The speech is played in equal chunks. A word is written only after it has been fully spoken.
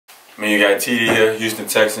You got TD here, Houston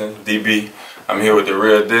Texans, DB. I'm here with the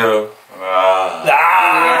real deal.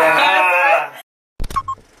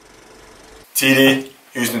 TD,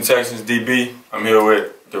 Houston Texans, DB. I'm here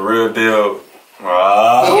with the real deal.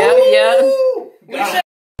 Yeah.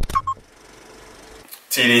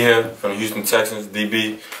 TD here from the Houston Texans,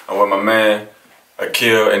 DB. I'm with my man,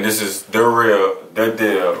 Akil, and this is the real, the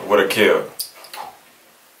deal with Akil.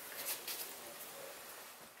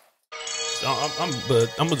 But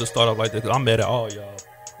I'm gonna just start off like this because I'm mad at all y'all.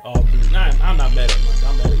 All three. Nah, I'm not mad at Monday.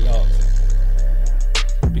 I'm mad at y'all.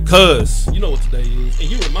 Because you know what today is, and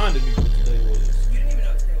you reminded me what today was. You didn't even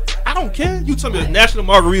know today was. I don't care. You told me it's National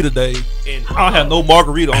Margarita Day, and I don't have no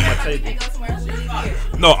margarita on my table. Go somewhere else.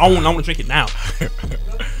 Leave No, I want to drink it now.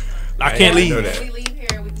 I can't leave. we leave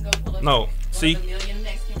here, we can go pull up. No, one see. of the million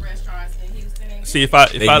Mexican restaurants in Houston. And See, if I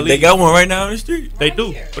leave, They got one right now on the street. they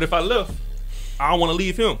do. here. But if I left, I don't want to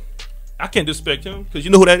leave him. I can't disrespect him because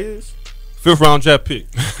you know who that is. 5th round draft pick,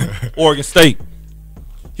 Oregon State,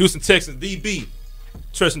 Houston Texans DB,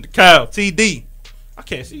 Treston Decoud, TD. I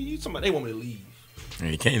can't see you. Somebody they want me to leave.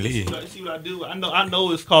 You can't leave. You see what I do? I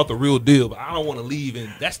know it's called the real deal, but I don't want to leave,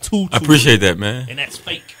 and that's too. I appreciate that, man. And that's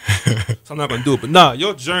fake. So I'm not gonna do it. But nah,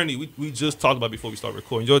 your journey we just talked about before we start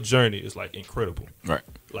recording. Your journey is like incredible. Right.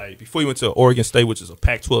 Like before you went to Oregon State, which is a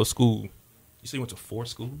Pac-12 school, you said you went to 4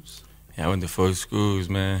 schools. Yeah, I went to 4 schools,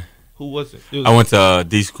 man. Who was it? I went to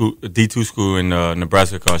D2 school in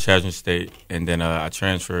Nebraska called Treston State, and then I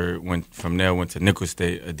transferred. Went to Nicholls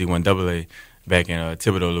State, a D1AA, back in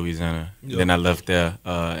Thibodaux, Louisiana. Yep. Then I left there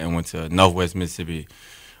and went to Northwest Mississippi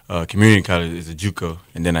Community College, is a JUCO,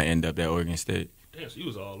 and then I ended up at Oregon State. Damn, so you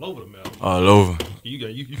was all over the map. All over.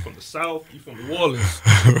 You from the South, you from New Orleans.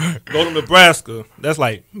 Go to Nebraska. That's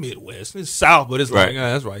like Midwest. It's South, but it's like Right.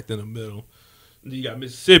 that's right in the middle. Then you got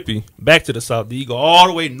Mississippi, back to the South. Then you go all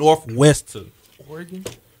the way northwest to Oregon.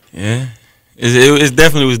 Yeah, it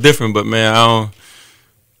definitely was different, but man, I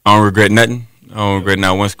don't regret nothing. I don't regret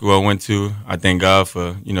not one school I went to. I thank God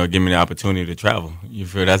for giving me the opportunity to travel. You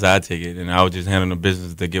feel that's how I take it, and I was just handling the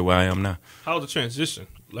business to get where I am now. How was the transition?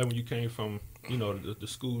 Like when you came from the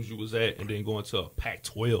schools you was at, and then going to a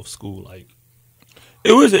Pac-12 school, like.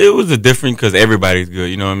 It was a different because everybody's good.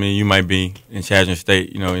 You know what I mean? You might be in Treston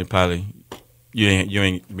State. You probably you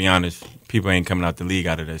ain't be honest. People ain't coming out the league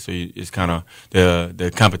out of that, so it's kind of the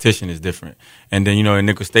competition is different. And then in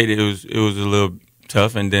Nicholls State it was a little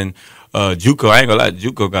tough. And then JUCO, I ain't gonna lie,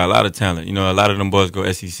 JUCO got a lot of talent. A lot of them boys go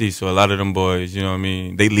SEC, so a lot of them boys, you know what I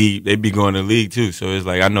mean, they be going to the league too. So it's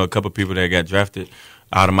like I know a couple people that got drafted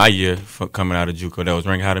out of my year for coming out of JUCO that was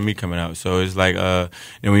ranked higher than me coming out. So it's like then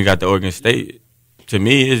when you got the Oregon State, to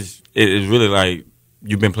me it's really like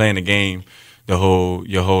you've been playing the game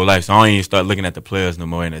your whole life. So I don't even start looking at the players no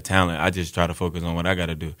more and the talent. I just try to focus on what I got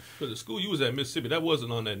to do. Because the school you was at, Mississippi, that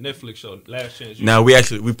wasn't on that Netflix show, Last Chance. Now we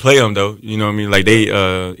play them though. You know what I mean? Like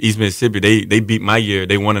they East Mississippi, they beat my year.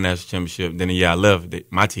 They won a national championship. Then the year I left,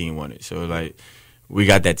 my team won it. So like we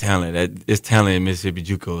got that talent. It's talent in Mississippi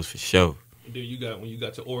JUCOs for sure. And then when you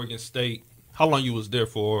got to Oregon State, how long you was there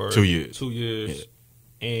for? 2 years. 2 years.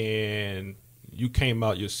 Yeah. And you came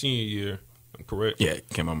out your senior year, I'm correct? Yeah,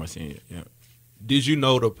 came out my senior year. Yeah. Did you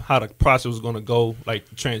know how the process was going to go, like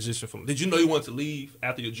the transition from? Did you know you wanted to leave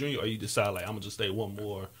after your junior, or you decided like I'm gonna just stay one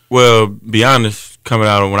more? Well, be honest, when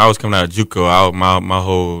I was coming out of JUCO, my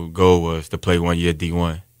whole goal was to play 1 year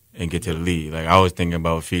D1 and get to the league. Like I was thinking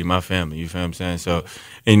about feeding my family. You feel what I'm saying? So,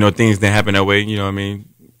 and, things didn't happen that way. You know what I mean?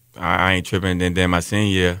 I ain't tripping. And then my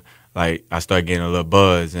senior year, like I started getting a little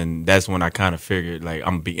buzz, and that's when I kind of figured like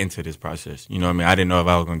I'm gonna be into this process. You know what I mean? I didn't know if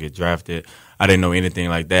I was gonna get drafted. I didn't know anything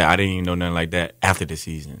like that. I didn't even know nothing like that after the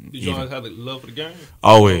season. Did you always have the love for the game?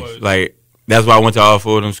 Always. Like that's why I went to all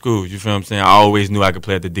 4 of them schools. You feel what I'm saying? I always knew I could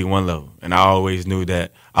play at the D1 level, and I always knew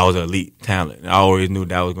that I was an elite talent. And I always knew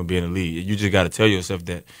that I was gonna be in the league. You just got to tell yourself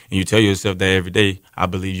that, and you tell yourself that every day. I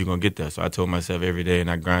believe you're gonna get there. So I told myself every day, and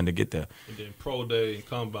I grind to get there. And then pro day and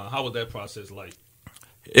combine. How was that process like?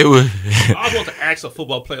 It was. I want to ask a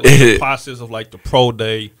football player like the process of like the pro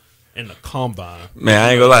day and the combine. Man,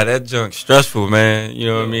 I ain't gonna lie, that junk stressful, man. You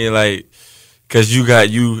know what I mean? Like, cause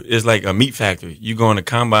it's like a meat factory. You go in the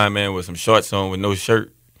combine, man, with some shorts on, with no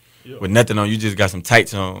shirt, with nothing on. You just got some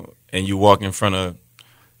tights on, and you walk in front of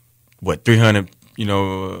 300,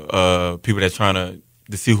 people that's trying to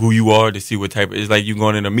see who you are, to see what type of. It's like you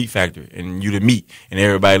going in a meat factory, and you the meat, and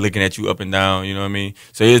everybody looking at you up and down. You know what I mean?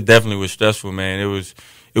 So it definitely was stressful, man. It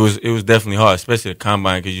was definitely hard, especially the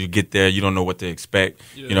combine, because you get there, you don't know what to expect.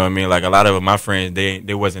 Yeah. You know what I mean? Like a lot of my friends,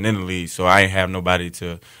 they wasn't in the league, so I ain't have nobody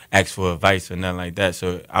to ask for advice or nothing like that.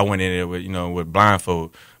 So I went in there with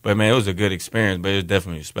blindfold. But man, it was a good experience, but it was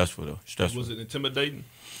definitely stressful though. Stressful. Was it intimidating?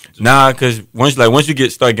 Nah, because once you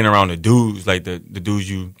start getting around the dudes, like the dudes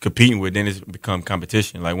you competing with, then it's become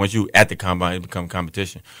competition. Like once you at the combine, it become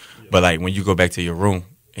competition. Yeah. But like when you go back to your room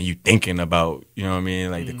and you thinking about, you know what I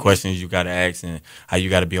mean, like the questions you gotta ask and how you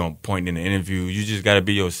gotta be on point in the interview, you just gotta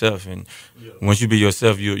be yourself. And once you be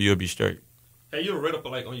yourself, you'll be straight. Hey, you ever read up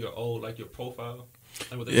like on your old your profile?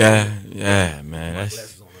 Like Yeah, man.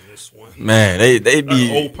 That's this one. Man, they be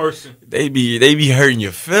an old person. They be hurting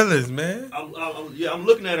your feelings, man. I'm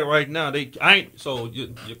looking at it right now. So your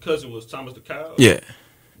cousin was Thomas Decoud? Yeah,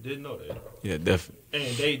 didn't know that. Yeah, definitely.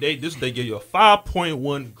 And they give you a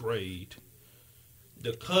 5.1 grade.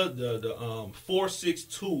 The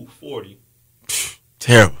 4.62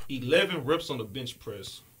 terrible. 11 reps on the bench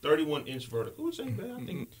press, 31-inch vertical. Which ain't bad.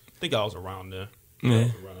 I think I was around there.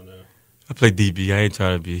 Man. I play DB. I ain't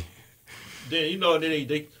trying to be. Then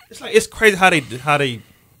it's crazy how they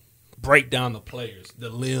break down the players, the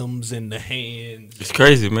limbs and the hands. It's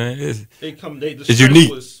crazy, man. It's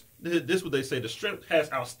unique. This is what they say. The strength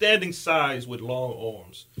has outstanding size with long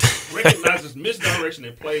arms. Recognizes misdirection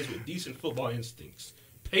and plays with decent football instincts.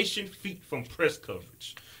 Patient feet from press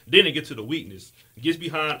coverage. Then it gets to the weakness. Gets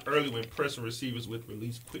behind early when pressing receivers with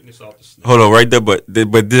release quickness off the snap. Hold on, right there. But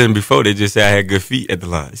then before they just said I had good feet at the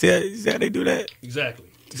line. See how they do that? Exactly.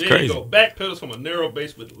 It's then crazy. You go back pedals from a narrow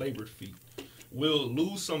base with labored feet. Will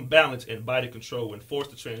lose some balance and body control when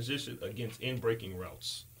forced to transition against in-breaking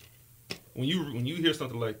routes. When you hear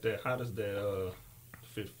something like that, how does that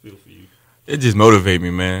feel for you? It just motivates me,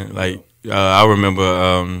 man. Like I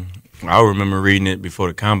remember reading it before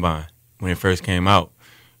the combine when it first came out.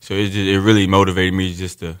 So it really motivated me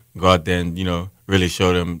just to go out there and really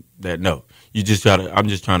show them that no, I'm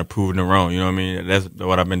just trying to prove them wrong. You know what I mean? That's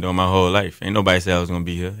what I've been doing my whole life. Ain't nobody said I was gonna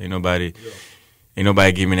be here. Ain't nobody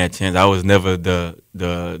give me that chance. I was never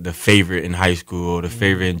the favorite in high school or the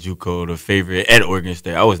favorite in JUCO or the favorite at Oregon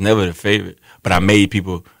State. I was never the favorite, but I made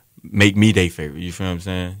people make me their favorite. You feel what I'm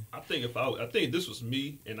saying? I think if this was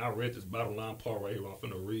me and I read this bottom line part right here, I'm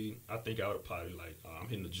finna read. I think I would have probably I'm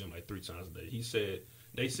hitting the gym like 3 times a day.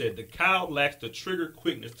 They said the cow lacks the trigger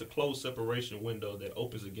quickness to close separation window that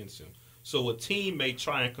opens against him. So a team may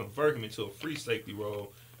try and convert him into a free safety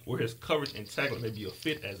role where his coverage and tackling may be a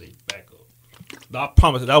fit as a backup. I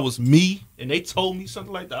promise that was me, and they told me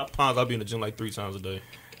something like that. I promise I'll be in the gym like 3 times a day.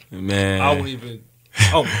 Man, I wouldn't even.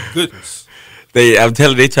 Oh my goodness! I'm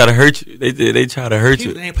telling you, they try to hurt you. They try to hurt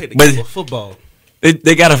you. They ain't played the game of football.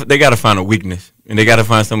 They gotta find a weakness, and they gotta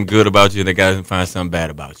find something good about you. And they gotta find something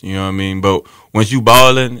bad about you. You know what I mean? But once you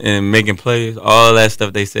balling and making plays, all that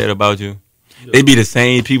stuff they said about you, they be the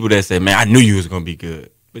same people that say, "Man, I knew you was gonna be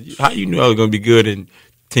good." But how you knew I was gonna be good? And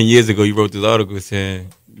 10 years ago, you wrote this article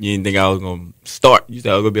saying you didn't think I was gonna start. You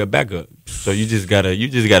said I was gonna be a backup. So you just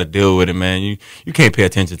gotta deal with it, man. You can't pay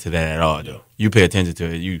attention to that at all, though. You pay attention to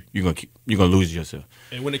it, you're gonna lose yourself.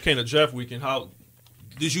 And when it came to draft weekend, how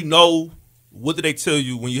did you know? What did they tell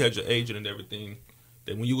you when you had your agent and everything?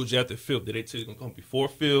 That when you were drafted 5th, did they tell you it's gonna be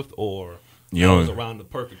 4th, 5th, or it was around the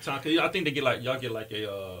perfect time? Cause I think they get like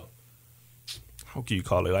a how can you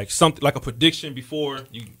call it? Like something like a prediction before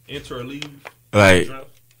you enter or leave.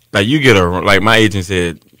 Like you get my agent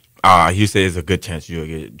said, he said it's a good chance you'll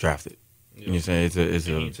get drafted. Yeah. You know what I'm saying? It's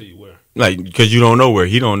can't tell you where. Like because you don't know where.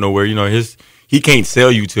 He don't know where. You know he can't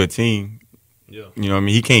sell you to a team. Yeah. You know what I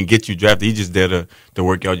mean? He can't get you drafted. He's just there to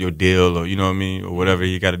work out your deal or you know what I mean or whatever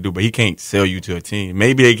he got to do. But he can't sell you to a team.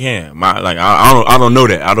 Maybe they can. I don't know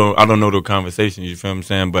that. I don't know the conversation. You feel what I'm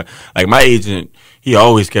saying? But like my agent, he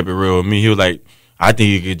always kept it real with me. He was like, I think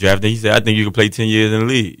you could get drafted. He said, I think you could play 10 years in the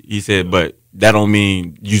league. He said, but that don't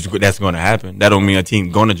mean that's going to happen. That don't mean a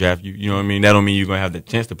team going to draft you. You know what I mean? That don't mean you're going to have the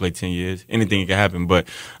chance to play 10 years. Anything can happen. But,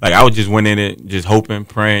 like, I just went in it just hoping,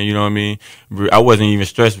 praying, you know what I mean? I wasn't even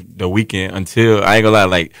stressed the weekend until, I ain't going to lie,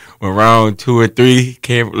 like, when round 2 or 3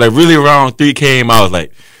 came, like, really round 3 came, I was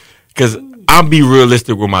like, because I'll be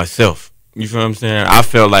realistic with myself. You feel what I'm saying? I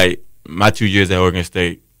felt like my 2 years at Oregon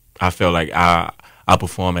State, I felt like I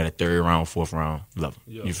perform at a 3rd round, 4th round level.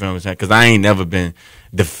 Yeah. You feel what I'm saying? Because I ain't never been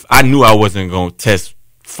I knew I wasn't going to test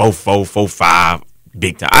 4.4, 4.5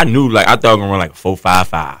 big time. I knew, like, I thought I was going to run like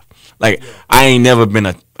 4.55. Like, I ain't never been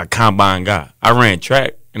a combine guy. I ran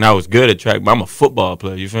track, and I was good at track, but I'm a football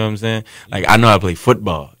player. You feel what I'm saying? Like, I know how to play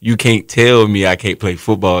football. You can't tell me I can't play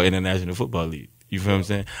football in the National Football League. You feel what I'm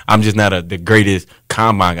saying? I'm just not the greatest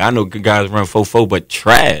combine guy. I know guys run 4.4, but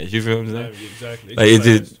trash. You feel what I'm saying? Exactly. Like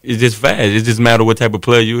it's just fast. It just matter what type of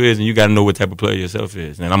player you is, and you got to know what type of player yourself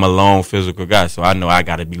is. And I'm a long physical guy, so I know I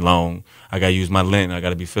got to be long. I got to use my length. I got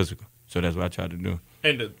to be physical. So that's what I try to do.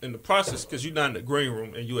 And in the process, because you're not in the green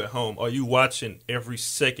room and you at home, are you watching every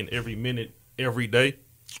second, every minute, every day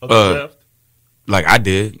of the draft? Like I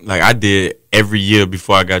did every year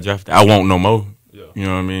before I got drafted. I won't no more. Yeah. You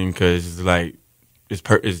know what I mean? Because it's like they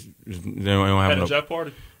don't have Had no a draft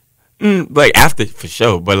party. like after for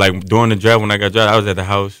sure. But like during the draft when I got drafted, I was at the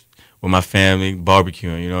house with my family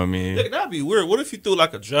barbecuing. You know what I mean? Yeah, that'd be weird. What if you threw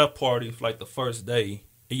like a draft party for like the first day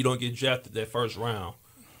and you don't get drafted that first round?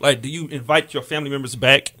 Like, do you invite your family members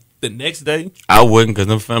back the next day? I wouldn't, because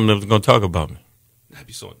them family members gonna talk about me. That'd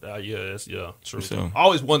be so. Yeah, true. So- I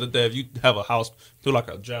always wondered that if you have a house through like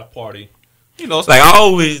a draft party, you know, it's Like I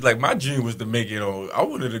always like my dream was to make it on. I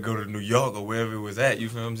wanted to go to New York or wherever it was at. You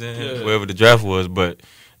feel what I'm saying? Yeah. Wherever the draft was, but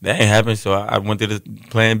that ain't happened. So I went to the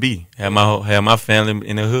plan B. Had my family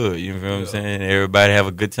in the hood. You feel what I'm saying? Everybody have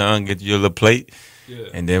a good time. Get your little plate. Yeah.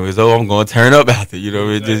 And then it was, I'm going to turn up after. You know,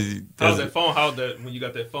 it just How's that phone? How's that when you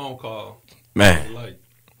got that phone call? man. Like,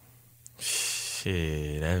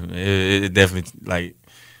 Shit, it definitely like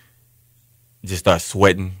just start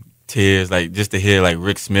sweating, tears, like just to hear like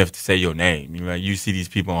Rick Smith say your name. You know, like, you see these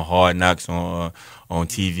people on Hard Knocks on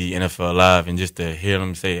TV, NFL Live, and just to hear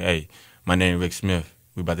them say, "Hey, my name is Rick Smith.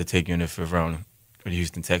 We about to take you in the 5th round of the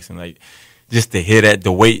Houston Texans." Like just to hear that,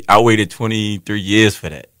 I waited 23 years for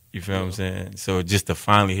that. You feel what I'm saying? So just to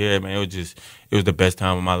finally hear it, man, it was the best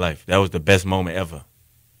time of my life. That was the best moment ever.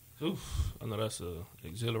 oof, I know that's a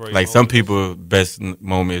exhilarating. Like some moment. people, best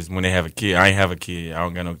moment is when they have a kid. I ain't have a kid. I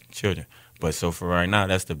don't got no children. But so for right now,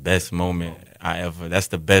 that's the best moment that's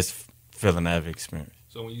the best feeling I ever experienced.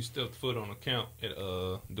 So when you stepped foot on the camp at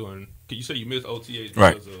during, cause you say you missed OTAs because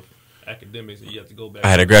Right. of academics and you have to go back. I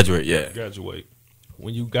had to graduate, yeah. Graduate.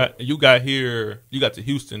 When you got here, you got to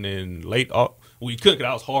Houston in late. Well, you couldn't, 'cause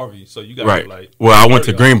I was Harvey, so you got Right. here like. Well, I went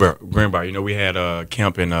to early. Greenbrier. You know, we had a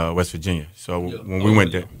camp in West Virginia. So Yeah. when we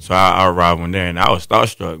went there, so I arrived one there, and I was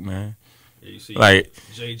starstruck, man. Yeah, you see, Like,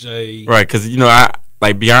 JJ. right, because, you know,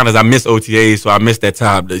 be honest, I miss OTAs, so I missed that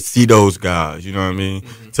time to see those guys, you know what I mean?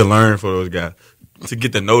 To learn for those guys, to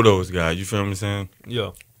get to know those guys, you feel what I'm saying? Yeah.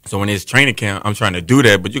 So when it's training camp, I'm trying to do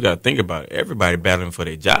that, but you got to think about it. Everybody battling for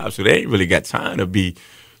their job, so they ain't really got time to be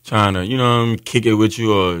trying to, you know, kick it with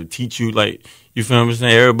you or teach you, like, you feel what I'm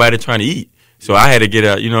saying? Everybody trying to eat. So I had to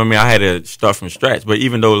get you know what I mean? I had to start from scratch. But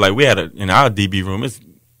even though, like, we had in our DB room, it's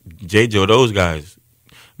J-Joe, those guys,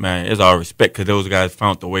 man, it's all respect because those guys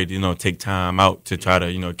found the way to, you know, take time out to try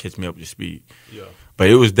to, you know, catch me up to speed. Yeah. But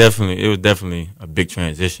it was definitely a big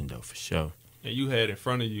transition, though, for sure. And you had in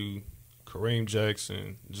front of you Kareem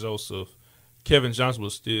Jackson, Joseph. Kevin Johnson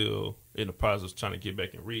was still in the process of trying to get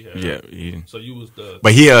back in rehab. Yeah. So you was the.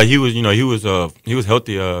 But he was, you know, he was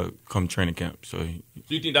healthy come training camp. So Do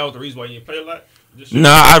you think that was the reason why you didn't play a lot? This year? no,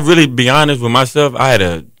 I really be honest with myself. I had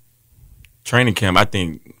a training camp. I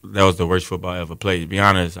think that was the worst football I ever played. To be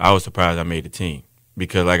honest, I was surprised I made the team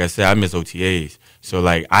because, like I said, I miss OTAs. So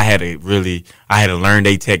like I had to learn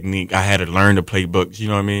their technique. I had to learn the playbooks. You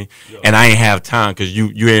know what I mean? Yeah. And I ain't have time because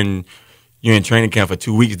you're in training camp for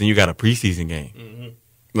 2 weeks, then you got a preseason game. Mm-hmm.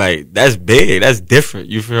 Like that's big. That's different.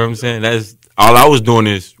 You feel what I'm saying? That's all I was doing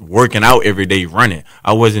is working out every day, running.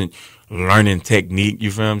 I wasn't learning technique.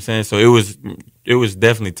 You feel what I'm saying? So it was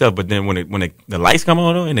definitely tough. But then when the lights come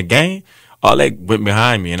on though, in the game, all that went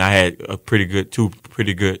behind me, and I had two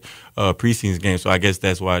pretty good preseason games. So I guess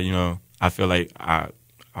that's why, you know, I feel like I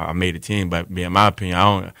made a team. But in my opinion,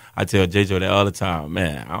 I tell JJ that all the time.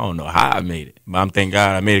 Man, I don't know how I made it, but I'm thank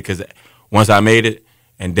God I made it because once I made it,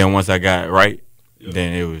 and then once I got it right,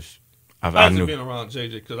 then it was. I How's knew. it been around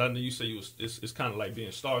JJ? Because I know you say it's kind of like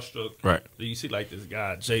being starstruck. Right. So you see like this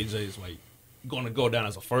guy JJ is like going to go down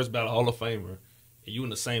as a first ballot Hall of Famer, and you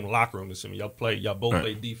in the same locker room as him. Y'all both Right.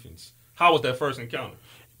 play defense. How was that first encounter?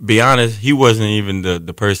 Be honest, he wasn't even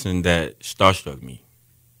the person that starstruck me.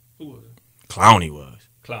 Who was it? Clowney was.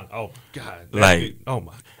 Clown. Oh God. Like, oh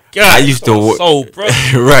my God. I used to so bro.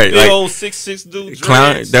 right, Big like old 6'6" dude.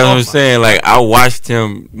 Clown. dreads. That's what Oh, I'm my saying. Like I watched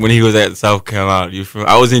him when he was at South Carolina. You feel?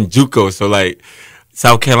 I was in JUCO, so like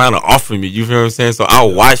South Carolina offered me. You feel what I'm saying? So I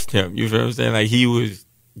watched him. You feel what I'm saying? Like he was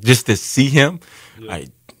just to see him. Yeah. Like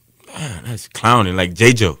man, that's clowning. Like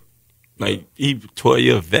J-Joe. Like he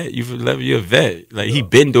 12-year vet, you feel 11-year vet. Like he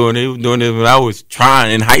been doing it. He was doing it when I was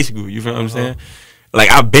trying in high school. You feel what I'm saying?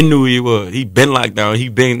 Like I been knew who he was. He been locked down. He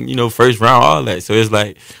been, you know, first round, all that. So it's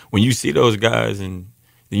like when you see those guys and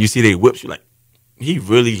then you see they whips, you're like, he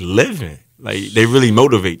really living. Like they really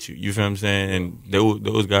motivate you. You feel what I'm saying? And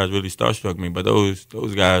those guys really starstruck me. But those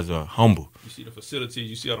guys are humble. You see the facilities.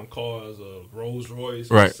 You see all them cars, Rolls Royce,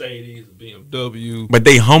 Right. Mercedes, BMW. But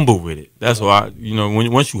they humble with it. That's why, you know,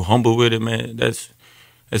 once you humble with it, man, that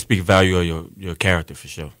speaks value of your character for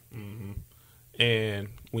sure. And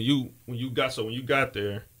when you got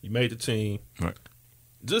there, you made the team. Right.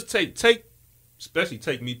 Just especially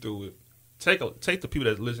take me through it. take the people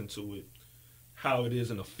that listen to it, how it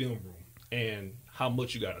is in a film room, and how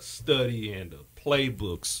much you got to study, and the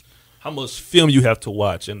playbooks, how much film you have to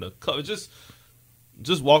watch, and the cover. Just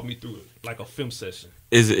walk me through it like a film session.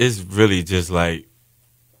 It's really just like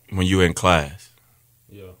when you're in class.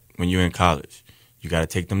 Yeah. When you're in college, you got to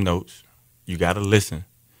take them notes. You got to listen.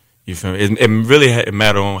 You feel me? It really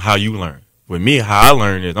matter on how you learn. With me, how I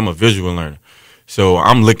learn is I'm a visual learner. So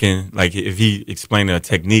I'm looking, like if he explaining a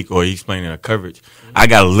technique or he explaining a coverage, I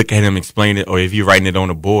got to look at him explain it, or if he writing it on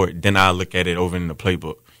the board, then I'll look at it over in the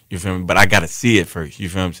playbook. You feel me? But I got to see it first. You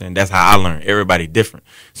feel what I'm saying? That's how I learn. Everybody different.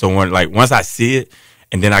 So once I see it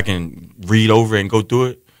and then I can read over it and go through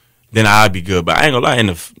it, then I'll be good. But I ain't gonna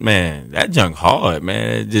lie, man, that junk hard,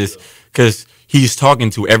 man. Just because he's talking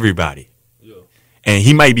to everybody. Yeah. And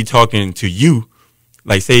he might be talking to you,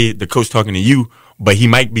 like say the coach talking to you, but he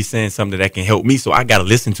might be saying something that can help me, so I got to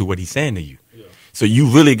listen to what he's saying to you. Yeah. So you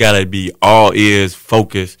really got to be all ears,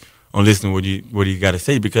 focused on listening what he got to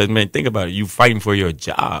say, because, man, think about it. You fighting for your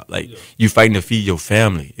job. Like, you fighting to feed your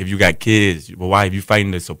family. If you got kids, your wife, you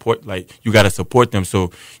fighting to support, like, you got to support them.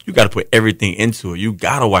 So you got to put everything into it. You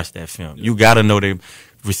got to watch that film. You got to know they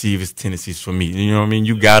receive his tendencies from me. You know what I mean?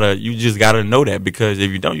 You just got to know that, because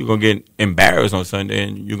if you don't, you're going to get embarrassed on Sunday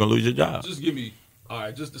and you're going to lose your job. Just give me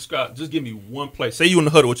one play. Say you in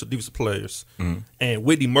the huddle with your defensive players, and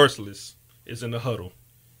Whitney Merciless is in the huddle.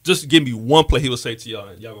 Just give me one play he will say to y'all,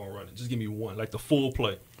 and y'all gonna run it. Just give me one, like the full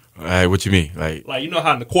play. All right, what you mean? Like you know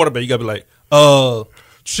how in the quarterback you gotta be like,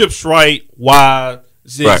 trips right, wide,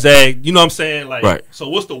 zigzag. Right. You know what I'm saying? Like, right. So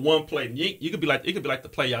what's the one play? You could be like, it could be like the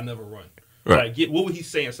play y'all never run. Right. Like, what would he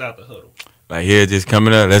say inside the huddle? Like, here, just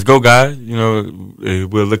coming up, let's go, guys. You know,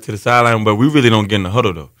 we'll look to the sideline, but we really don't get in the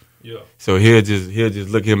huddle though. Yeah. So he'll just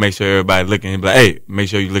look. He'll make sure everybody looking. He'll be like, hey, make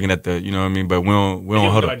sure you're looking at the, you know what I mean. But we don't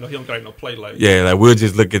huddle. He don't got no play like. Yeah, like we'll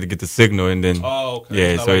just look at get the signal and then. Oh,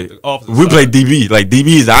 okay. Yeah, so like we play DB. Like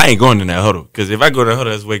DBs, I ain't going in that huddle, because if I go to the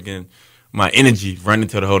huddle, that's waking my energy running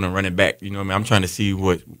to the huddle and running back. You know what I mean? I'm trying to see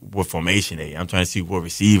what formation they. I'm trying to see what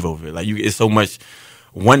receive over it. Like it's so much.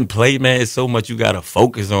 One play, man, it's so much you gotta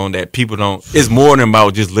focus on that people don't. It's more than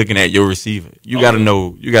about just looking at your receiver. You gotta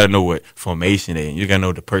know. You gotta know what formation they in. You gotta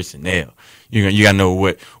know the personnel. You gotta know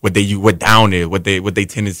what down is, what they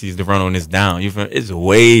tendencies to run on this down. It's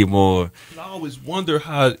way more. I always wonder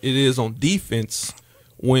how it is on defense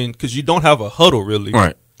because you don't have a huddle really.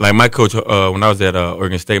 Right. Like my coach, when I was at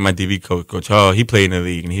Oregon State, my DB coach, Coach Hall, he played in the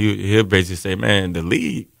league, and he'll basically say, man, the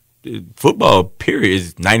league, football period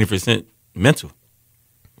is 90% mental.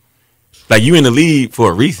 Like, you in the league for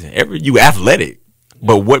a reason. You athletic,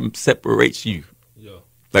 but what separates you? Yeah.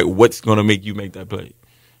 Like, what's going to make you make that play?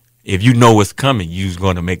 If you know what's coming, you's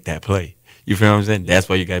going to make that play. You feel what I'm saying? That's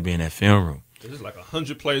why you got to be in that film room. There's like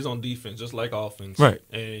 100 plays on defense, just like offense. Right.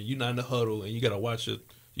 And you're not in the huddle, and you got to watch it.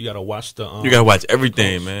 You got to watch the. You got to watch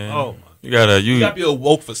everything, man. Oh, my. You got to be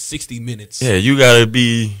awoke for 60 minutes. Yeah, you got to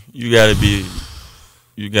be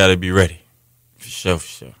ready. For sure.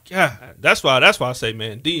 Yeah, that's why I say,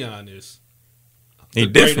 man, Dion is the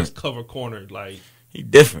greatest cover corner. Like, he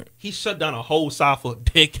different. He shut down a whole side for a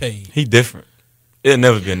decade. He different. It'll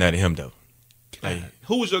never be another him though. Like,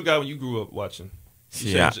 who was your guy when you grew up watching?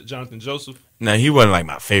 Jonathan Joseph. No, he wasn't like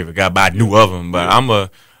my favorite guy, but I knew of him. But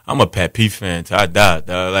I'm a Pat P fan till I die.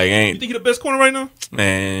 Like, you think he the best corner right now?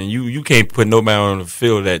 Man, you can't put nobody on the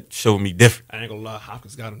field that showed me different. I ain't gonna lie,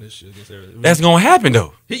 Hopkins got him this shit against everything. That's gonna happen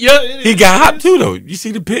though. He got hot too though. You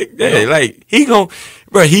see the pick? Yeah, like he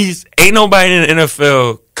ain't nobody in the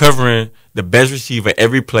NFL covering the best receiver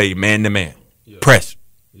every play, man to man, press.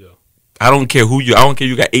 Yeah. I don't care you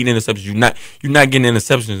got 8 interceptions. You're not getting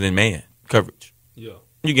interceptions in man coverage. Yeah.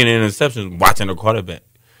 You getting interceptions watching the quarterback.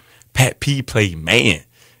 Pat P played man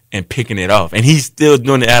and picking it off, and he's still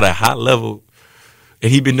doing it at a high level.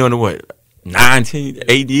 And he been doing it, what, 9, 10,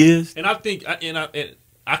 8 years? And I think,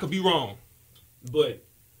 I could be wrong, but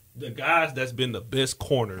the guys that's been the best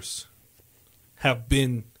corners have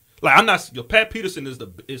been, like, Pat Peterson is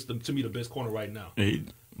to me the best corner right now.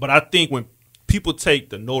 But I think when people take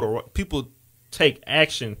people take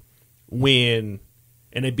action and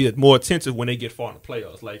they be more attentive when they get far in the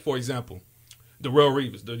playoffs. Like, for example, the Darrell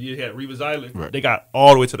Reeves, you had Reeves Island. Right. They got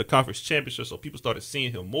all the way to the conference championship, so people started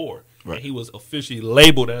seeing him more. Right. And he was officially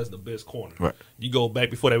labeled as the best corner. Right. You go back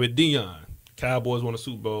before that with Dion. Cowboys won the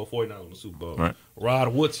Super Bowl, 49ers won the Super Bowl. Right. Rod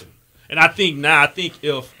Woodson. And I think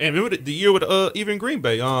remember the year with even Green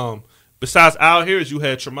Bay, besides Al Harris, you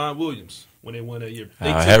had Tremont Williams when they won that year.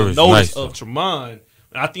 They took notice of Tremont.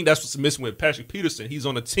 And I think that's what's missing with Patrick Peterson. He's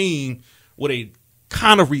on a team where they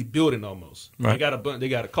kind of rebuilding almost. Right. They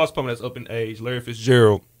got a cost plumber that's up in age, Larry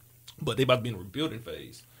Fitzgerald, but they about to be in a rebuilding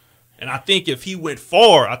phase. And I think if he went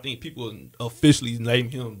far, I think people would officially name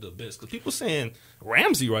him the best. Because people saying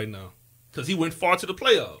Ramsey right now. Because he went far to the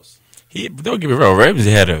playoffs. Don't get me wrong, Ramsey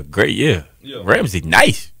had a great year. Yeah. Ramsey,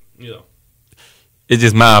 nice. Yeah. It's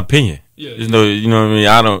just my opinion. Yeah. You know what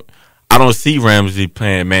I mean? I don't see Ramsey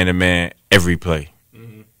playing man-to-man every play.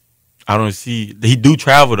 Mm-hmm. I don't see. He do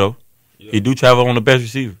travel, though. Yeah. He do travel on the best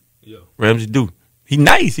receiver. Yeah. Ramsey do. He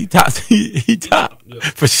nice. He top. He top. Yeah.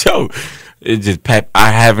 For sure. It's just Pep.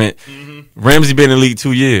 I haven't. Mm-hmm. Ramsey been in the league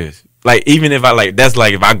 2 years. Like, even if that's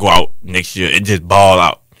like if I go out next year and just ball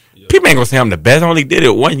out. Yeah. People ain't gonna say I'm the best. I only did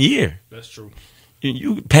it 1 year. That's true.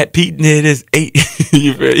 Pat Pete did this 8.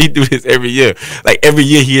 He do this every year. Like, every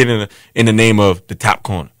year he in the name of the top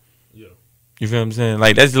corner. Yeah. You feel what I'm saying?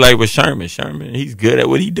 Like, that's like with Sherman. Sherman, he's good at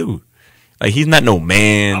what he do. Like, he's not no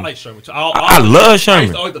man. I like Sherman too. I love Sherman. I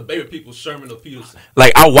used to always debate with people Sherman or Peterson.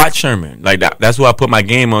 Like, I watch Sherman. Like, that's who I put my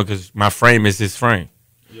game on because my frame is his frame.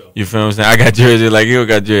 Yeah. You feel what I'm saying? I got jersey like he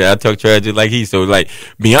got jersey. I talk trash just like he. So, like,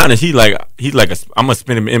 be honest, he's like I'm a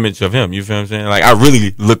spinning image of him. You feel what I'm saying? Like, I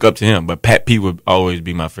really look up to him. But Pat P would always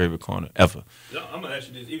be my favorite corner ever. Yeah, I'm gonna ask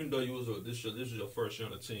you this. Even though this is your first year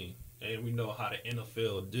on the team, and we know how the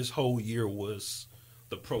NFL this whole year was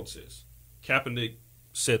the protest. Kaepernick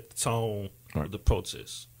set the tone for the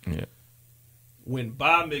protest. Yeah. When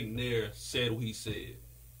Bob McNair said what he said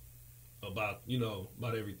about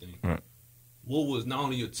everything, right. What was not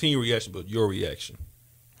only your team reaction but your reaction?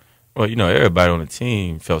 Well, everybody on the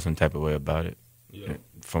team felt some type of way about it. Yeah.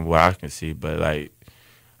 From what I can see, but like,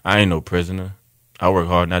 I ain't no prisoner. I work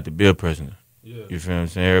hard not to be a prisoner. Yeah. You feel what I'm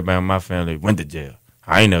saying? Everybody in my family went to jail.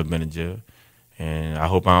 I ain't never been to jail, and I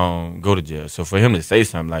hope I don't go to jail. So for him to say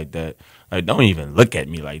something like that, like, don't even look at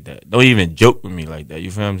me like that. Don't even joke with me like that.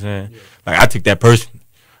 You feel what I'm saying? Yeah. Like, I took that personally,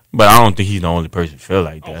 but I don't think he's the only person who feel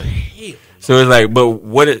like that. Oh, hell no. So it's like, but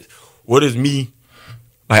what is me?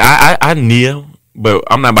 Like, I kneel, but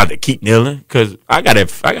I'm not about to keep kneeling because I got a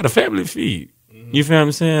family to feed. Mm-hmm. You feel what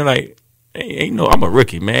I'm saying? Like, ain't no, I'm a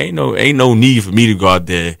rookie, man. Ain't no need for me to go out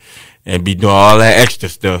there and be doing all that extra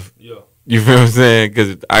stuff. Yeah. You feel what I'm saying?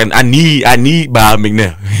 Because I need Bob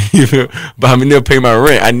McNair. You feel? Bob McNair pay my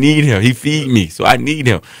rent. I need him. He feed me, so I need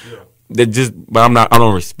him. Yeah. But I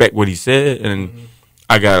don't respect what he said, and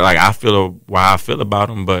I feel why I feel about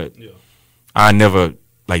him, but I never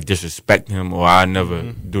like disrespect him or I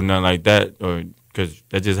never do nothing like that, or because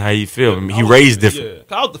that's just how he feel. I mean, he raised different.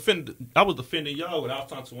 Yeah, I was defending y'all when I was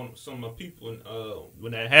talking to some of my people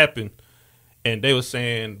when that happened, and they were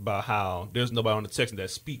saying about how there's nobody on the Texans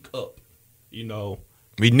that speak up.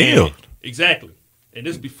 We kneeled. Exactly. And that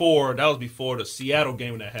was before the Seattle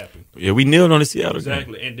game when that happened. Yeah, we kneeled on the Seattle game.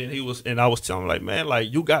 Exactly. And then I was telling him, like, man,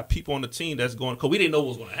 like, you got people on the team that's going, because we didn't know what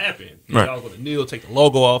was going to happen. Right. Y'all was going to kneel, take the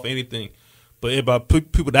logo off, anything. But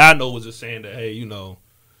people that I know was just saying that, hey,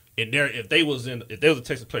 if they was a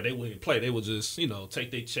Texas player, they wouldn't even play. They would just,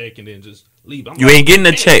 take their check and then just leave. You ain't getting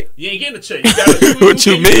a check. You ain't getting a check. What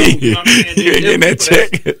you mean? You know what I'm saying? You ain't getting that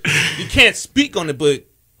check. You can't speak on it, but,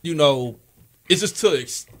 it's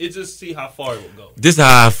just see how far it will go. This is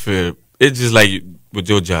how I feel. It's just like with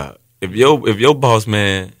your job. If your boss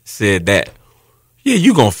man said that, yeah,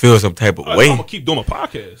 you gonna feel some type of way. I'm gonna keep doing my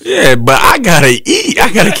podcast. Yeah, but I gotta eat.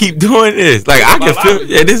 I gotta keep doing this. Like, I can feel.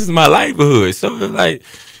 Yeah, this is my livelihood. So it's like,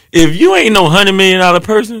 if you ain't no $100 million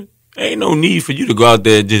person, ain't no need for you to go out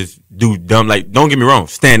there and just do dumb. Like, don't get me wrong.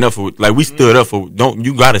 Stand up for. Like, we stood up for.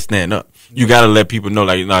 You gotta stand up. You gotta let people know.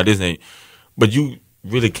 Like, nah, this ain't. But you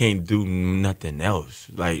really can't do nothing else.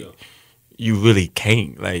 Like, you really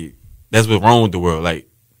can't. Like, that's what's wrong with the world. Like,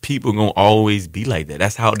 people gonna always be like that.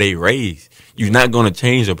 That's how they raised. You're not gonna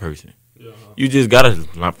change a person. Yeah. You just gotta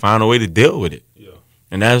find a way to deal with it. Yeah.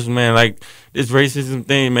 And that's, man, like, this racism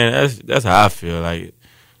thing, man. That's how I feel. Like,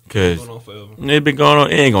 cause it's been going on.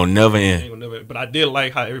 It ain't gonna never end. But I did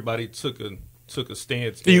like how everybody took a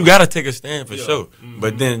stance. You gotta take a stand for sure. Mm-hmm.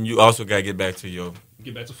 But then you also gotta get back to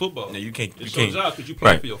football. No, you can't. It shows out because you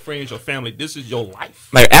play for your friends, your family. This is your life.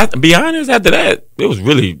 Like, be honest, after that, it was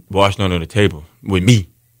really washed under the table with me.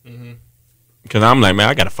 Because I'm like, man,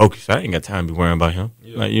 I got to focus. I ain't got time to be worrying about him.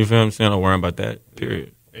 Yeah. Like, you feel what I'm saying? I'm worrying about that,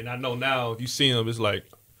 period. And I know now, if you see him, it's like,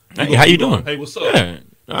 hey, how you doing? Hey, what's up? Yeah.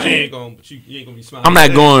 You ain't gonna be smiling. I'm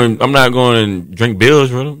not going to drink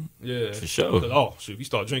bills with him. Yeah. For sure. Oh, shoot, if you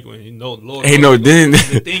start drinking, Lord. Hey, no, then.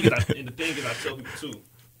 The thing is, I tell people, too,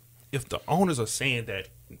 if the owners are saying that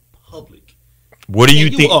in public, what do you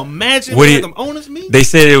think? Imagine what the owners meeting? They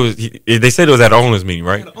said it was at the owners meeting,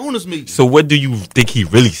 right? At the owners meeting. So what do you think he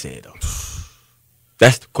really said, though?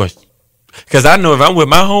 That's the question. Because I know if I'm with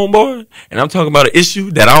my homeboy and I'm talking about an issue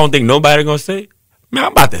that I don't think nobody gonna say, Man,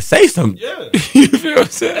 I'm about to say something. Yeah. You feel what I'm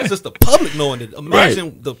saying? That's just the public knowing it.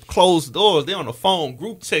 Imagine the closed doors. They on the phone,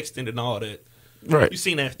 group texting and all that. Right. You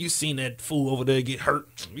seen that fool over there get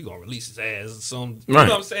hurt. We gonna release his ass or something. You Right.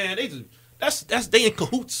 know what I'm saying? They just they in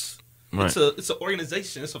cahoots. Right. It's an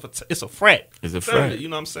organization. It's a frat. It's a Family, frat. You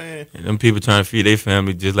know what I'm saying? And them people trying to feed their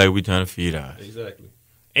family just like we trying to feed ours. Exactly.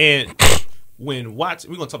 And when Watson,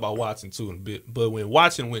 we're gonna talk about Watson too in a bit. But when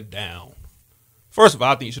Watson went down, first of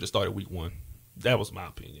all, I think he should have started week 1. That was my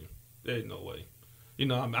opinion. There's no way. You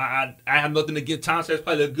know, I have nothing to get. Tom says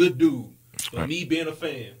probably a good dude. But me being a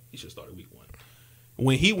fan, he should have started week 1.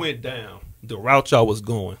 When he went down, the route y'all was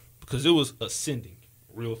going, because it was ascending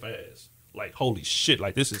real fast. Like, holy shit,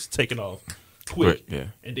 like this is taking off quick. Yeah.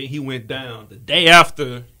 And then he went down the day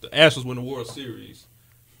after the Astros won the World Series.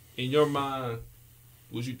 In your mind,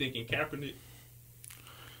 was you thinking Kaepernick?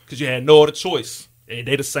 Because you had no other choice. And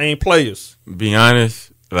they the same players. Be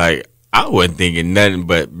honest, like, I wasn't thinking nothing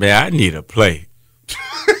but, man, I need a play.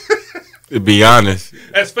 To be honest.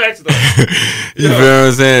 That's facts, though. You feel what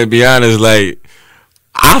I'm saying? Be honest, like,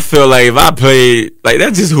 I feel like if I played, like,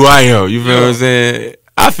 that's just who I am. You feel what I'm saying?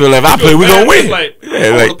 I feel like if I play, we gonna win. Like, yeah,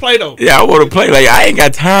 I want to play, though. Yeah, I want to play. Like, I ain't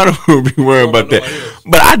got time to be worrying about that.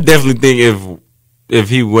 But I definitely think if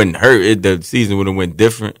he wasn't hurt, the season would have went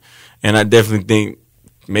different. And I definitely think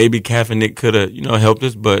maybe Kaepernick could have, helped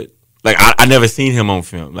us. But, like, I never seen him on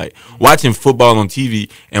film. Like, watching football on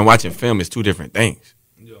TV and watching film is two different things.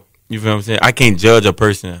 Yeah. You feel what I'm saying? I can't judge a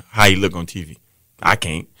person how he look on TV. I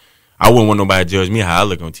can't. I wouldn't want nobody to judge me how I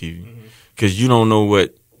look on TV. Because you don't know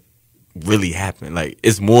what really happened. Like,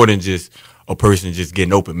 it's more than just a person just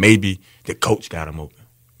getting open. Maybe the coach got him open.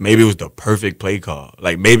 Maybe it was the perfect play call.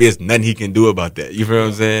 Like, maybe it's nothing he can do about that. You feel what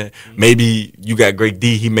I'm saying? Maybe you got great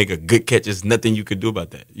D, he make a good catch. There's nothing you could do about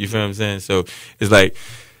that. You feel what I'm saying? So, it's like,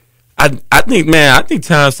 I think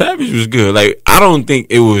Tom Savage was good. Like, I don't think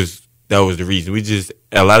that was the reason.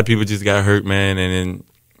 A lot of people just got hurt, man, and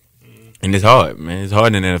it's hard, man. It's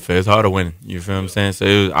hard in the NFL. It's hard to win. You feel what I'm saying?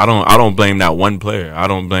 So I don't blame that one player. I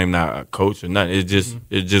don't blame that a coach or nothing. It just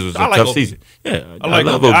was a tough season. Yeah, I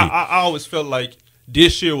love OB. I always felt like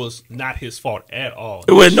this year was not his fault at all.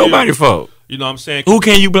 It wasn't nobody's fault. You know what I'm saying? Who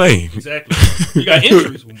can you blame? Exactly. You got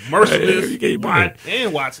injuries. Merciless, You can't blame.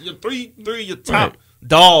 and Watson. Your three your top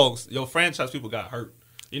dogs, your franchise people got hurt.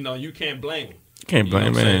 You can't blame them. Can't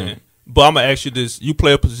blame, man. But I'm going to ask you this. You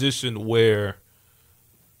play a position where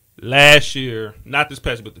last year, not this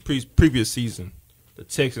past, but the previous season, the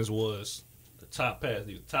Texans was the top pass,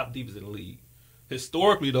 the top defense in the league.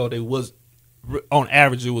 Historically, though, they was, on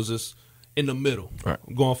average, it was just in the middle,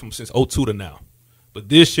 going from since 2002 to now. But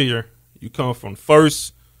this year, you come from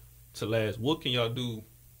first to last. What can y'all do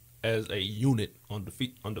as a unit on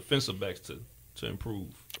defensive backs to improve?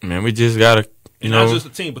 Man, we just gotta, not just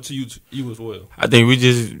the team, but to you as well. I think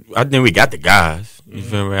we got the guys. You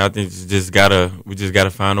feel me? I think we just gotta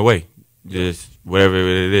find a way. Just whatever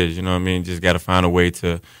it is, you know what I mean? Just gotta find a way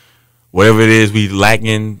to whatever it is we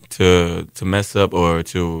lacking to mess up or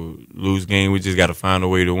to lose game. We just gotta find a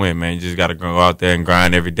way to win, man. You just gotta go out there and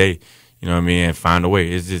grind every day. You know what I mean? And find a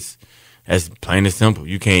way. That's plain and simple.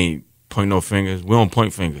 You can't point no fingers. We don't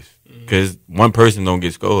point fingers because one person don't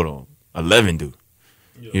get scored on. 11 do.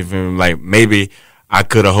 You feel me? Like, maybe I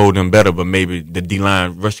could have hold them better, but maybe the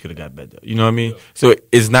D-line rush could have got better. You know what I mean? So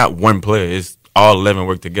it's not one player. It's all 11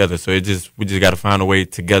 work together. So we just got to find a way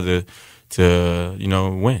together to,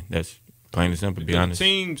 win. That's plain and simple, to be honest. The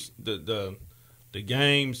teams, the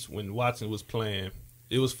games when Watson was playing,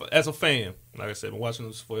 it was, as a fan, like I said, been watching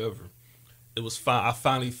this forever, it was fine. I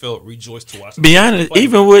finally felt rejoiced to watch. Be honest,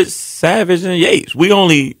 even with Savage and Yates, we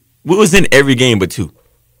was in every game but 2.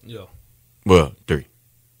 Yeah. Well, 3.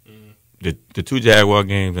 The 2 Jaguar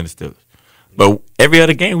games and the Steelers. But every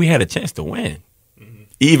other game we had a chance to win.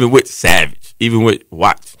 Even with Savage, even with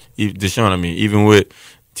Watts, Deshaun, even with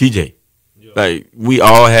TJ. Yeah. Like, we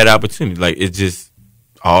all had opportunity. Like, it's just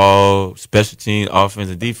all special teams,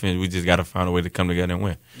 offense, and defense. We just got to find a way to come together and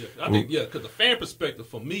win. Yeah, I think, because the fan perspective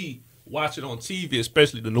for me, watching on TV,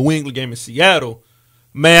 especially the New England game in Seattle,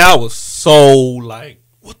 man, I was so like,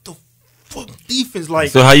 what the fuck defense? Like,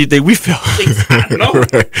 so how you think we felt? I don't know.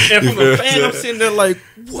 Right. And from a fan, I'm sitting there like,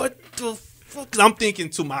 what the fuck? Because I'm thinking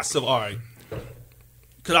to myself, all right.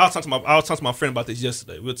 Because I was talking to my friend about this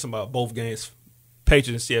yesterday. We were talking about both games, Patriots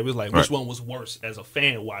and Seattle. We was like, which one was worse as a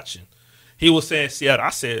fan watching? He was saying Seattle.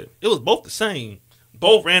 I said it was both the same.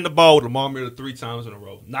 Both ran the ball with Lamar Miller 3 times in a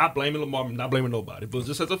row. Not blaming Lamar, not blaming nobody. But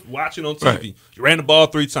just as watching on TV, right. You ran the ball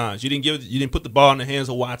 3 times. You didn't put the ball in the hands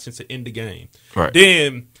of Watson to end the game. Right.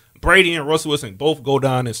 Then Brady and Russell Wilson both go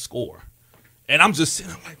down and score. And I'm just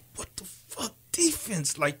sitting there like, what the fuck?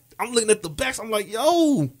 defense. Like, I'm looking at the backs. I'm like,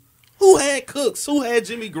 yo, who had Cooks? Who had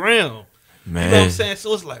Jimmy Graham? Man. You know what I'm saying?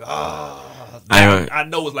 So it's like, I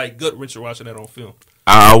know it's like gut wrenching watching that on film.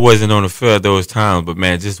 I wasn't on the field at those times, but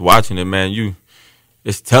man, just watching it, man,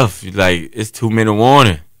 it's tough. Like, it's 2-minute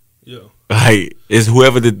warning. Yeah. Like, it's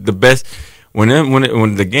whoever the best. When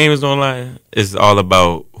the game is online, it's all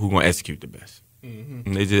about who gonna execute the best. Mm-hmm.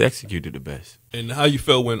 And they just executed the best. And how you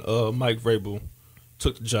felt when Mike Vrabel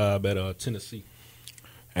took the job at Tennessee?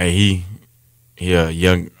 Hey, he a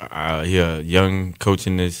young coach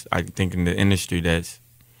in this. I think in the industry that's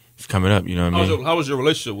coming up. You know what I mean? How was your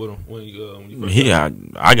relationship with him when you first got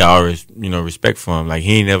him? I got always respect for him. Like,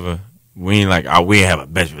 he ain't never. We ain't have a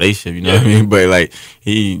best relationship, you know what I mean? But like,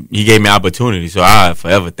 he gave me opportunity, so I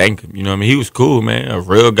forever thank him. You know what I mean? He was cool, man, a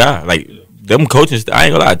real guy. Like, them coaching staff, I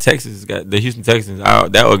ain't gonna lie, Texas, the Houston Texans,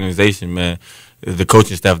 that organization, man, the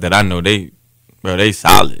coaching staff that I know, they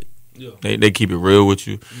solid. Yeah. They keep it real with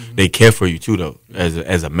you. Mm-hmm. They care for you too, though, as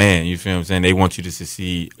a man. You feel what I'm saying? They want you to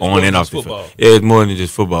succeed on and off the field. Yeah, it's more than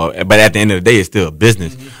just football. But at the end of the day, it's still a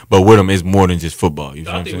business. Mm-hmm. But with them, it's more than just football. You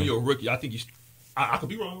feel what I'm saying? When you're a rookie, I think I could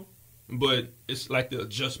be wrong. But it's like the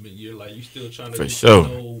adjustment year. Like, you still trying to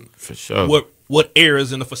For sure. What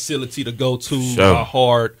areas in the facility to go to, how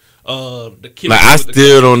hard. The kids. Like, I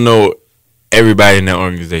still don't know everybody in that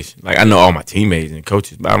organization. Like, I know all my teammates and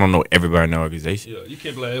coaches, but I don't know everybody in that organization. Yeah, you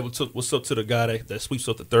can't be like, what's up to the guy that sweeps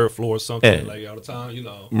up the third floor or something like all the time, you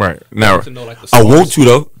know. Right. Now, like I want to,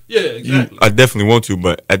 though. Yeah, exactly. I definitely want to,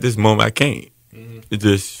 but at this moment, I can't. Mm-hmm.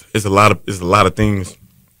 It's a lot of things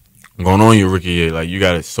going on your rookie year. Like, you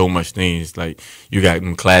got so much things. Like, you got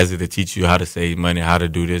them classes that teach you how to save money, how to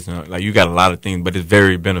do this. And, like, you got a lot of things, but it's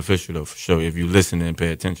very beneficial, though, for sure, if you listen and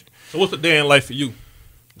pay attention. So what's the day in life for you?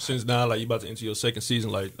 Since now, like, you about to enter your second season,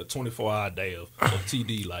 like a 24-hour day of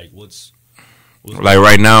TD, like, what's like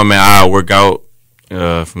right now, man, I work out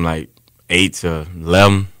from like 8 to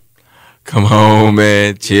 11. Come home,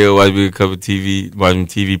 man, chill, watch me a couple TV, watching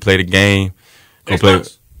TV, play the game. Go play.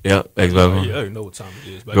 Yep, Xbox. Yeah, I already know what time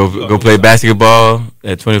it is. Go play basketball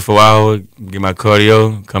at 24 hours, get my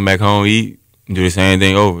cardio, come back home, eat, and do the same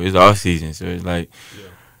thing over. It's off season, so it's like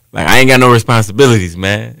I ain't got no responsibilities,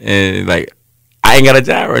 man, and like I ain't got a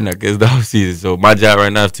job right now because it's the off season. So my job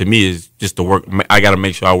right now, to me, is just to work. I got to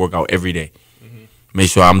make sure I work out every day. Mm-hmm. Make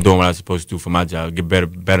sure I'm doing what I'm supposed to do for my job. Get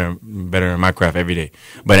better in my craft every day.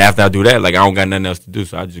 But after I do that, like I don't got nothing else to do,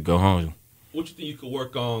 so I just go home. What you think you could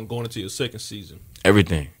work on going into your second season?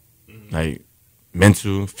 Everything, like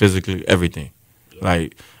mental, physically, everything. Yeah.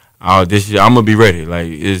 Like this year, I'm gonna be ready. Like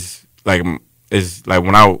it's like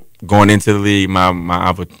when I going into the league, my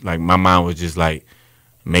mind was just like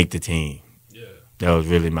make the team. Yeah, that was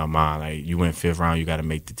really my mind. Like you went 5th round, you got to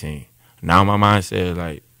make the team. Now my mind says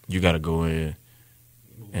like you got to go in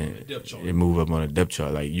and move up on the depth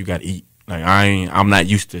chart. Like you got to eat. Like I'm not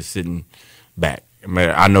used to sitting back.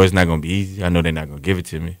 I know it's not gonna be easy. I know they're not gonna give it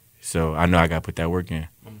to me. So I know I gotta put that work in.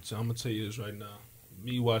 I'm gonna tell you this right now.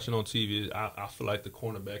 Me watching on TV, I feel like the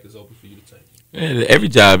cornerback is open for you to take. Yeah, every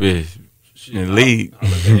job is in the league. I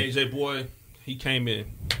look at AJ Boy. He came in,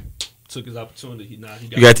 took his opportunity. You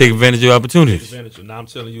gotta take advantage of your opportunities. Now I'm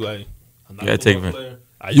telling you, I'm not a football player.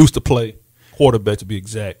 I used to play quarterback, to be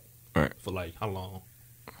exact. Right. For like how long?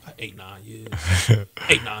 Like 8-9 years.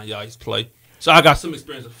 8-9 years I used to play. So I got some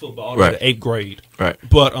experience in football all the way to 8th grade. Right.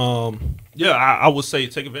 But I would say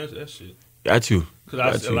take advantage of that shit. Got you.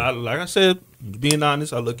 Because like I said, being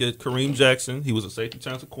honest, I look at Kareem Jackson. He was a safety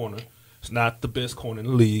turns a corner. It's not the best corner in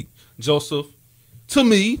the league. Joseph, to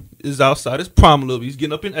me, is outside his prime a little bit. He's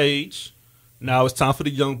getting up in age. Now it's time for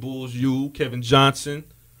the young bulls. You, Kevin Johnson,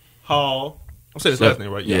 Hall. I'm saying his last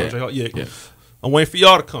name right. Yeah. Hall. Yeah. I'm waiting for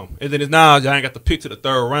y'all to come. And then it's now y'all ain't got the pick to the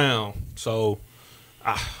 3rd round. So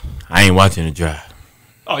I ain't watching the draft.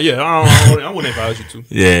 Oh yeah, I wouldn't advise you to.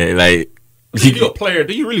 Yeah, like if you're a player,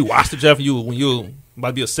 do you really watch the draft when you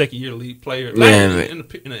might be a second-year league player? Man, in the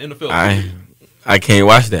NFL. I can't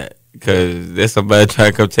watch that because there's somebody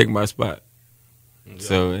trying to come take my spot. Yeah.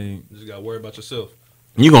 So you just gotta worry about yourself.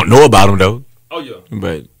 You gonna know about them though. Oh yeah,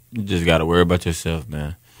 but you just gotta worry about yourself,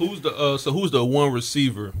 man. Who's the one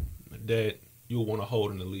receiver that you'll want to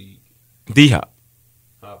hold in the league? D-Hop.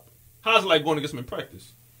 How's it like going against him in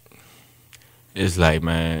practice? It's like,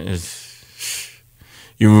 man,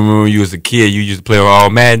 you remember when you was a kid, you used to play with all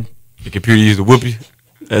Madden? The computer used to whoop you?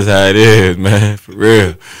 That's how it is, man, for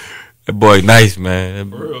real. That boy nice, man.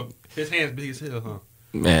 For real. His hands big as hell, huh?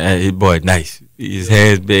 Man, his boy nice. His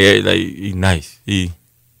hands big, like, he nice.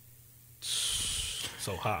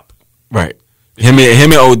 So hop. Right. Him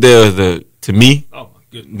and Odell is to me, oh my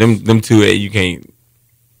goodness. Them two, you can't,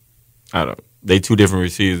 I don't know. They two different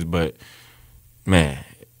receivers, but Man,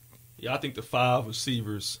 Yeah, I think the 5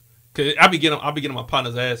 receivers. Cause I be getting my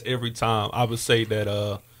partner's ass every time. I would say that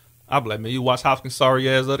I be like, man, you watch Hopkins' sorry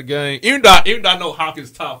ass other game. Even though I know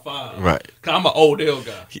Hopkins top 5. right. Cause I'm an Odell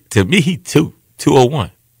guy. To me, he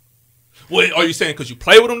 201. What are you saying? Cause you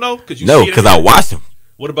play with him though? Cause you No, see it because every I day? watched him.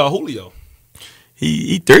 What about Julio?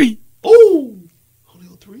 He 3. Ooh,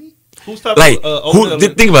 Julio 3. Who's top? Like, Odell?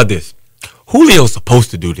 think about this. Julio's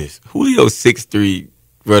supposed to do this. Julio's 6'3",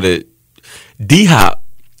 brother. D-Hop,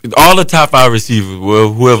 all the top 5 receivers,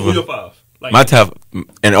 well, whoever. Julio 5. Like, My top,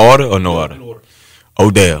 in order or no order? in order.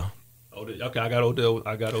 Odell. Okay, I got Odell.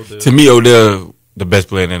 To me, Odell, the best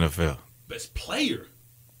player in the NFL. Best player.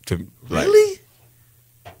 Really?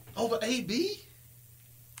 Over AB?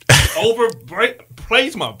 Over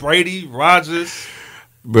plays my Brady, Rodgers.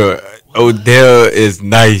 Bro, Odell is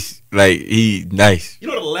nice. Like, he nice. You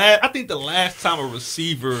know, I think the last time a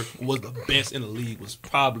receiver was the best in the league was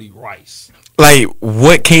probably Rice. Like,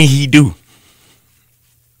 what can he do?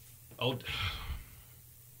 Oh,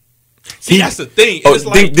 see, that's the thing. Oh, It's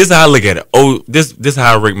like, this is how I look at it. This is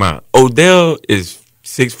how I rank mine. Odell is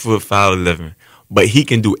 6'5'11", but he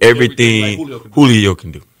can do everything like Julio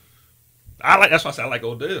can do. that's why I say I like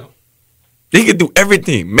Odell. He can do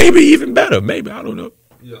everything. Maybe even better. Maybe, I don't know.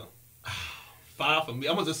 Yeah. 5 for me.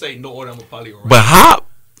 I'm gonna just say no order. I'm gonna probably right. But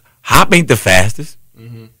Hop ain't the fastest.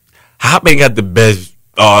 Mm-hmm. Hop ain't got the best.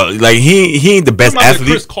 Like he ain't the best athlete.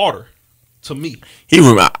 Chris Carter, to me,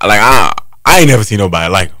 I ain't never seen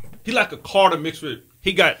nobody like him. he like a Carter mixed with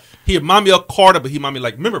he remind me of Carter, but he remind me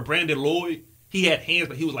like remember Brandon Lloyd? He had hands,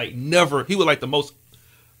 but he was like the most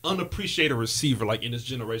unappreciated receiver like in this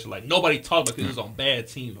generation. Like nobody talked about because he was on bad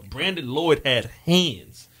teams. But Brandon Lloyd had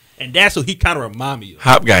hands, and that's what he kind of remind me of.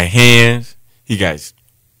 Hop got hands. He got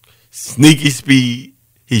sneaky speed.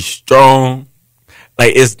 He's strong.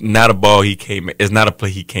 Like, it's not a ball he can't make. It's not a play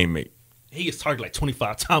he can't make. He gets targeted like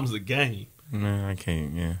 25 times a game. Man, I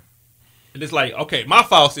can't. Yeah. And it's like, okay, my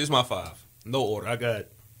 5 is my 5. No order. I got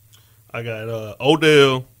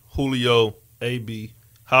Odell, Julio, AB,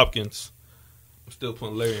 Hopkins. I'm still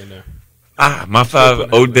putting Larry in there. My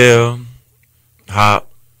 5: Odell, Hop,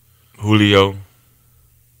 Julio,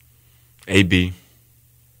 AB.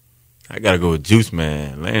 I gotta go with Juice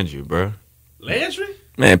Man, Landry, bro. Landry?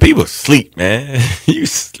 Man, people sleep, man.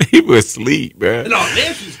 People asleep, bro. No,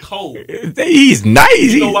 Landry's cold. He's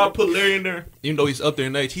nice. You know why I put Larry in there? Even though he's up there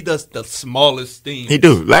in age, he does the smallest things. He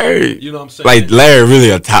do. Larry. You know what I'm saying? Like, Larry really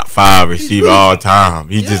a top 5 receiver all time.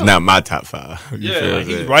 He's just not my top 5. Yeah, like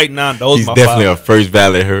he's right now. Those He's my definitely 5. a first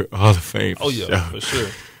ballot Hall of Fame. Oh, yeah, for sure.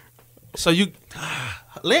 So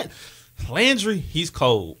Landry, he's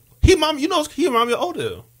cold. He remind me of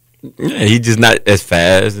Odell. Yeah, he's just not as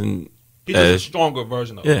fast and He's just a stronger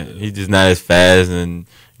version of Odell. he's just not as fast and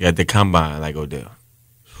got the combine like Odell.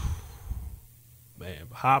 Man,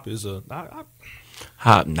 Hop is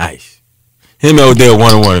Hop nice. Him and Odell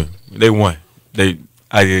 1-1. They won. They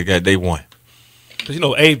won. because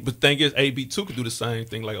but the thing is, AB too could do the same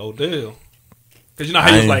thing like Odell. Because you know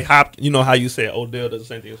how you like Hop. You know how you say Odell does the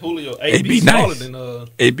same thing as Julio. AB smaller nice. than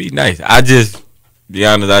AB nice. I just be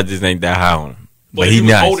honest. I just ain't that high on him. But he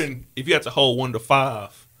nice. If you had to hold 1 to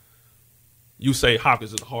 5, you say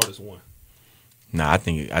Hopkins is the hardest one. Nah, I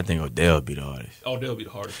think Odell would be the hardest. Odell would be the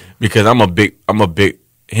hardest one. Because I'm a big.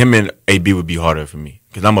 Him and AB would be harder for me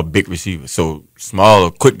because I'm a big receiver. So small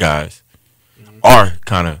or quick guys are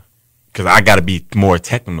kind of because I got to be more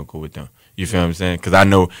technical with them. You feel what I'm saying? Because I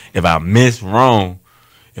know if I miss wrong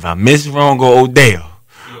or Odell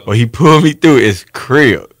or he pull me through, it's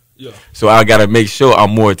crib. Yeah. So I got to make sure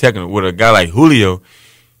I'm more technical. With a guy like Julio,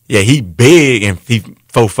 yeah, he big and he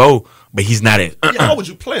 4'4", but he's not as. Yeah, how would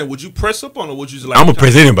you play him? Would you press up on him or would you just like? I'm gonna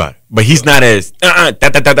press anybody, but he's not as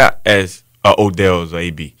as Odell's or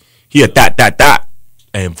AB. He a dot,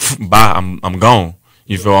 and bye, I'm gone.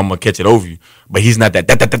 You feel I'm gonna catch it over you, but he's not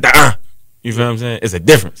that. You feel what I'm saying? It's a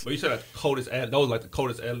difference. But you said like the coldest those like the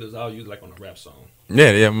coldest ad-libs I'll use like on a rap song.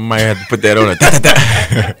 Yeah, might have to put that on it.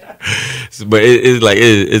 But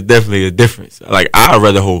it's definitely a difference. Like I'd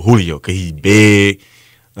rather hold Julio because he's big.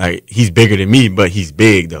 Like he's bigger than me, but he's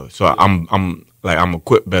big though. So I'm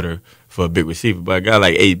equipped better for a big receiver. But a guy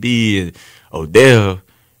like AB and Odell,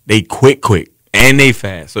 they quick, and they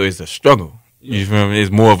fast. So it's a struggle. Yeah. You feel me?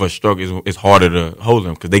 It's more of a struggle. It's harder to hold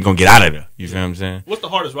them because they gonna get out of there. You feel what I'm saying? What's the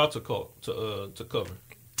hardest route to cover?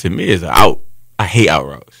 To me, it's an out. I hate out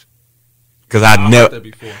routes. Cause I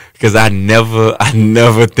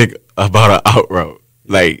never think about an out route.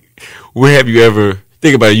 Like, where have you ever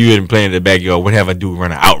think about it? You didn't play in the backyard. What have I do?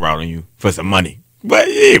 Run an out route on you for some money? But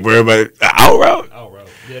you ain't worried about an out route. Out route.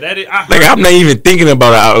 Yeah, that is. I Like, I'm not even thinking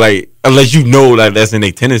about it out, like, unless you know, like, that's in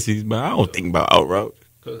their tendencies, but I don't think about out route.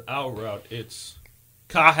 Because out route, it's.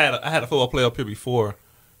 I had a football player up here before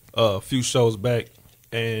a few shows back,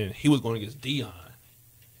 and he was going against Dion.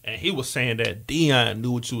 And he was saying that Dion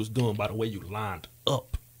knew what you was doing by the way you lined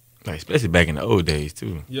up. Like, especially back in the old days,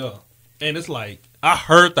 too. Yeah. And it's like, I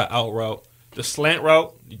heard the out route. The slant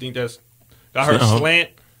route, you think that's. I heard slant,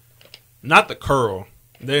 not the curl.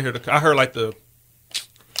 I heard like the.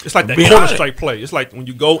 It's like that corner strike play. It's like when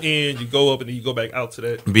you go in, you go up, and then you go back out to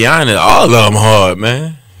that. Be honest, all of them hard,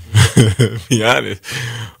 man. Be honest,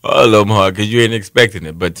 all of them hard because you ain't expecting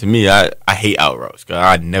it. But to me, I hate out routes because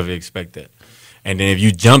I never expect that. And then if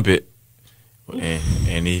you jump it,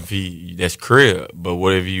 and if that's crib, but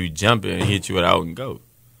what if you jump it and hit you out and go?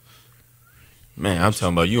 Man, I'm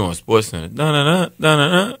talking about you on Sports Center.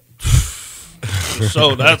 Da-da-da.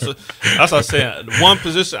 So that's what I said. One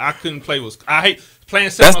position I couldn't play was I hate playing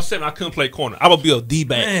 7-on-7. I couldn't play corner. I would be a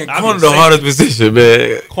D-back. Man, corner the hardest position,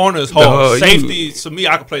 man. Corner is hard. Safety to me,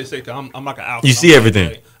 I can play safety. I'm like an alpha. You see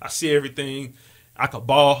everything. I see everything. I could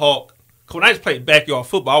ball hawk. When I just played backyard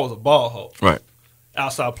football, I was a ball hawk. Right.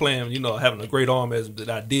 Outside playing, having a great arm as that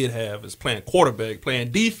I did have is playing quarterback,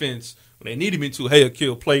 playing defense when they needed me to. Hey,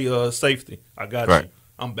 Akil, play safety. I got you.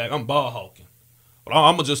 I'm back. I'm ball hawking. But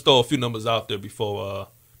I'm gonna just throw a few numbers out there before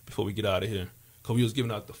we get out of here. Cause we was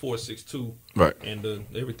giving out the 4.62, right, and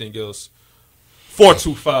everything else.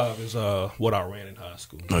 4.25 is what I ran in high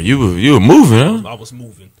school. Oh, you were moving, huh? I was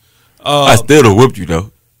moving. I still have whipped you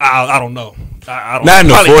though. I don't know. I don't. Not in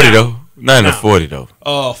the 40 now. though. Not in the 40 though.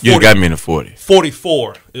 40, you got me in the 40.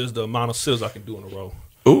 44 is the amount of sills I can do in a row.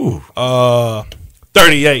 Ooh.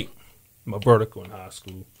 38. My vertical in high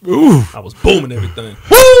school. Ooh. I was booming everything.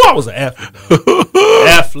 Woo! I was an athlete.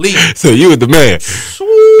 Athlete. So you were the man.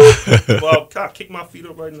 Well, can I kick my feet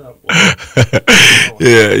up right now?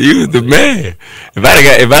 Yeah, you was the man.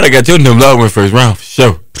 If I'd have got your number, I went first round for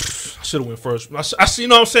sure. I should have went first. I see. You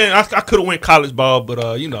know what I'm saying? I could have went college ball, but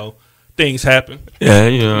things happen. Yeah,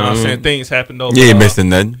 you know what I'm saying? Things happen though. You ain't missing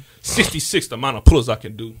nothing. 66 the amount of pull-ups I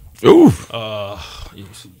can do. Ooh.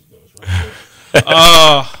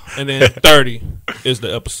 And then 30 is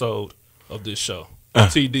the episode of this show.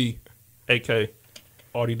 TD, AK,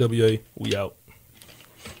 RDWA, we out.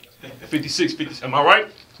 56, 50. Am I right?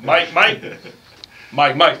 Mike,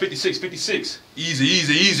 56.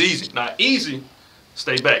 Easy. Not easy.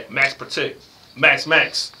 Stay back. Max protect.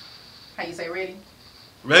 Max. How you say ready?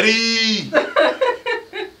 Ready.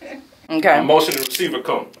 Okay. Motion the receiver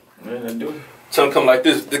come. Man, do it. Tell them come like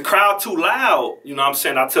this. The crowd too loud. You know what I'm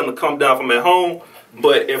saying? I tell them to come down from at home.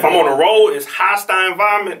 But if I'm on the road, it's hostile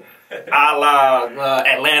environment. A la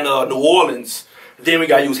Atlanta, New Orleans. Then we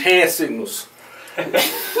gotta use hand signals.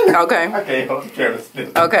 Okay.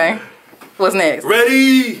 Okay. What's next?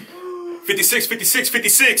 Ready? 56.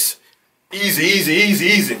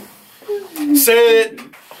 Easy. Said.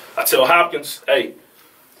 I tell Hopkins, hey,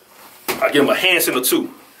 I give him a hand signal too.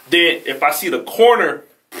 Then if I see the corner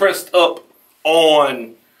pressed up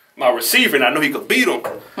on my receiver and I know he could beat him,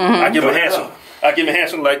 I give him a hand signal. I give him a hand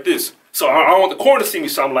signal like this. So I don't want the corner to see me,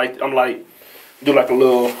 so I'm like, do like a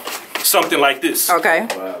little something like this. Okay.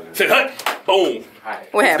 Say, hut, boom.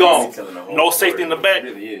 What He's happens? gone. No safety in the back.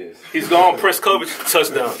 He's gone. Press coverage.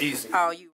 Touchdown. Easy. Oh, you.